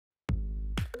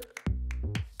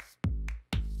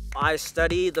I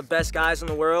study the best guys in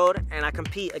the world and I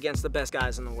compete against the best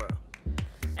guys in the world.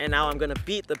 And now I'm gonna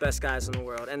beat the best guys in the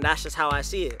world. And that's just how I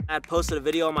see it. I posted a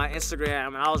video on my Instagram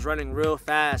and I was running real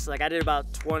fast. Like I did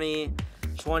about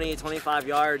 25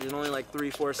 yards in only like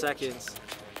 3-4 seconds.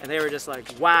 And they were just like,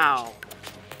 wow.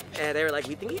 And they were like,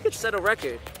 we think you could set a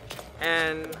record.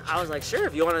 And I was like, sure,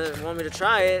 if you want me to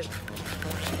try it.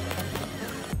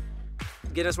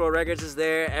 Guinness World Records is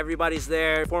there, everybody's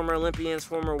there. Former Olympians,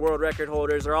 former world record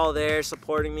holders are all there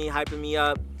supporting me, hyping me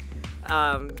up,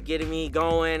 getting me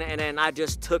going, and then I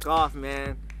just took off,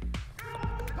 man.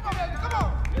 Come on, baby, come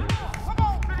on! Come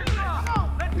on,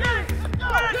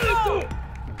 let's go!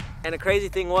 And the crazy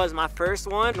thing was, my first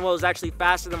one was actually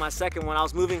faster than my second one. I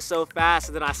was moving so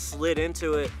fast that I slid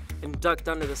into it and ducked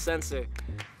under the sensor.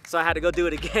 So I had to go do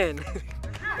it again.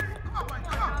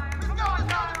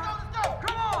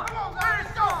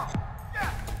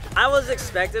 I was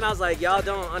expecting, I was like, y'all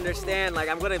don't understand, like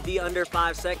I'm gonna be under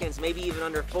 5 seconds, maybe even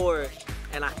under 4,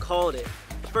 and I called it.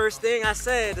 First thing I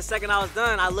said, the second I was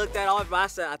done, I looked at all of it, I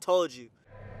said, I told you.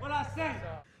 What'd I say?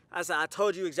 I said, I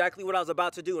told you exactly what I was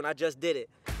about to do, and I just did it.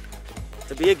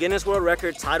 To be a Guinness World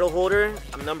Record title holder,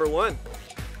 I'm #1.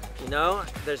 You know,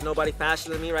 there's nobody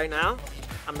faster than me right now.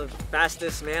 I'm the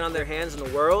fastest man on their hands in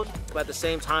the world, but at the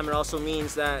same time, it also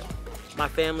means that my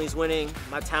family's winning,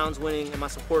 my town's winning, and my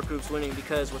support group's winning,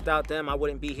 because without them, I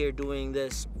wouldn't be here doing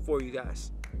this for you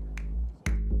guys.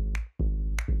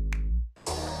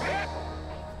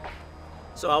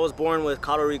 So I was born with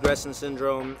caudal regression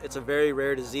syndrome. It's a very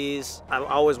rare disease. I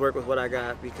always work with what I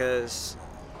got because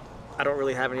I don't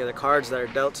really have any other cards that are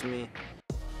dealt to me.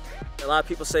 A lot of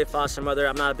people say foster mother.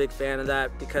 I'm not a big fan of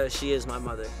that because she is my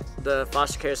mother. The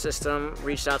foster care system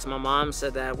reached out to my mom,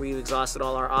 said that we've exhausted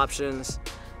all our options,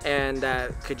 and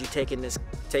that could you take in this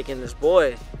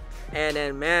boy. And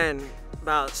then, man,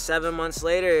 about 7 months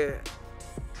later,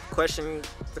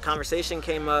 the conversation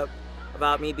came up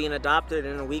about me being adopted,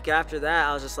 and a week after that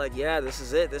I was just like, yeah, this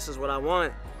is it, this is what I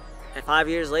want. And 5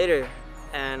 years later,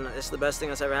 and it's the best thing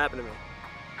that's ever happened to me.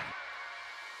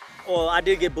 Well, I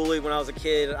did get bullied when I was a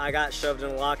kid. I got shoved in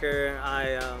a locker.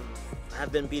 I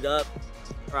have been beat up.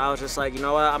 I was just like, you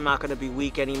know what, I'm not gonna be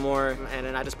weak anymore. And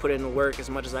then I just put in the work as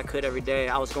much as I could every day.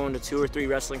 I was going to 2 or 3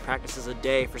 wrestling practices a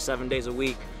day for 7 days a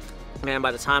week. Man,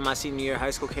 by the time my senior year of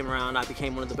high school came around, I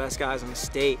became one of the best guys in the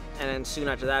state. And then soon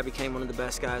after that, I became one of the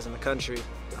best guys in the country.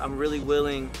 I'm really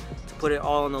willing to put it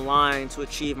all on the line to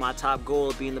achieve my top goal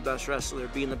of being the best wrestler,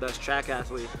 being the best track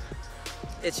athlete.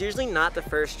 It's usually not the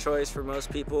first choice for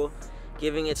most people,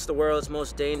 given it's the world's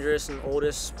most dangerous and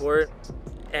oldest sport.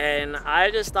 And I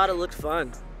just thought it looked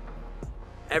fun.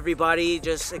 Everybody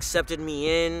just accepted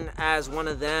me in as one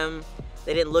of them.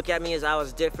 They didn't look at me as I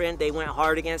was different. They went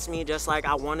hard against me just like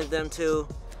I wanted them to.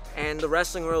 And the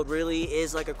wrestling world really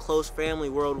is like a close family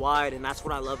worldwide, and that's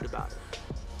what I loved about it.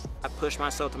 I pushed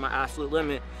myself to my absolute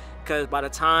limit, because by the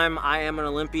time I am an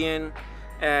Olympian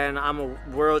and I'm a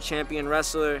world champion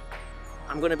wrestler,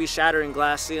 I'm gonna be shattering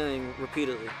glass ceiling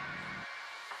repeatedly.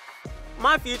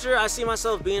 My future, I see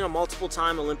myself being a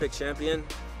multiple-time Olympic champion.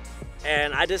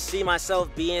 And I just see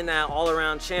myself being that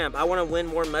all-around champ. I want to win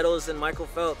more medals than Michael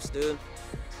Phelps, dude.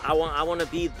 I want to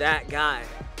be that guy.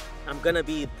 I'm gonna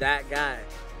be that guy,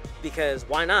 because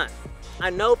why not?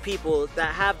 I know people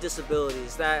that have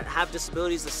disabilities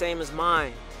the same as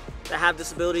mine, that have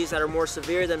disabilities that are more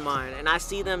severe than mine, and I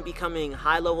see them becoming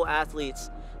high-level athletes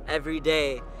every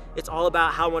day. It's all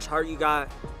about how much heart you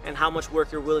got and how much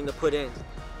work you're willing to put in.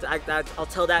 I'll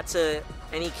tell that to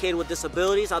any kid with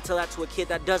disabilities. I'll tell that to a kid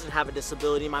that doesn't have a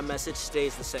disability. My message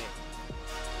stays the same.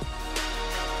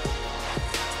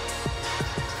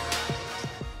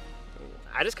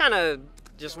 I just kind of,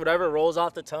 whatever rolls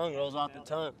off the tongue, rolls off the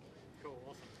tongue.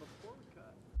 Cool,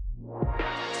 awesome.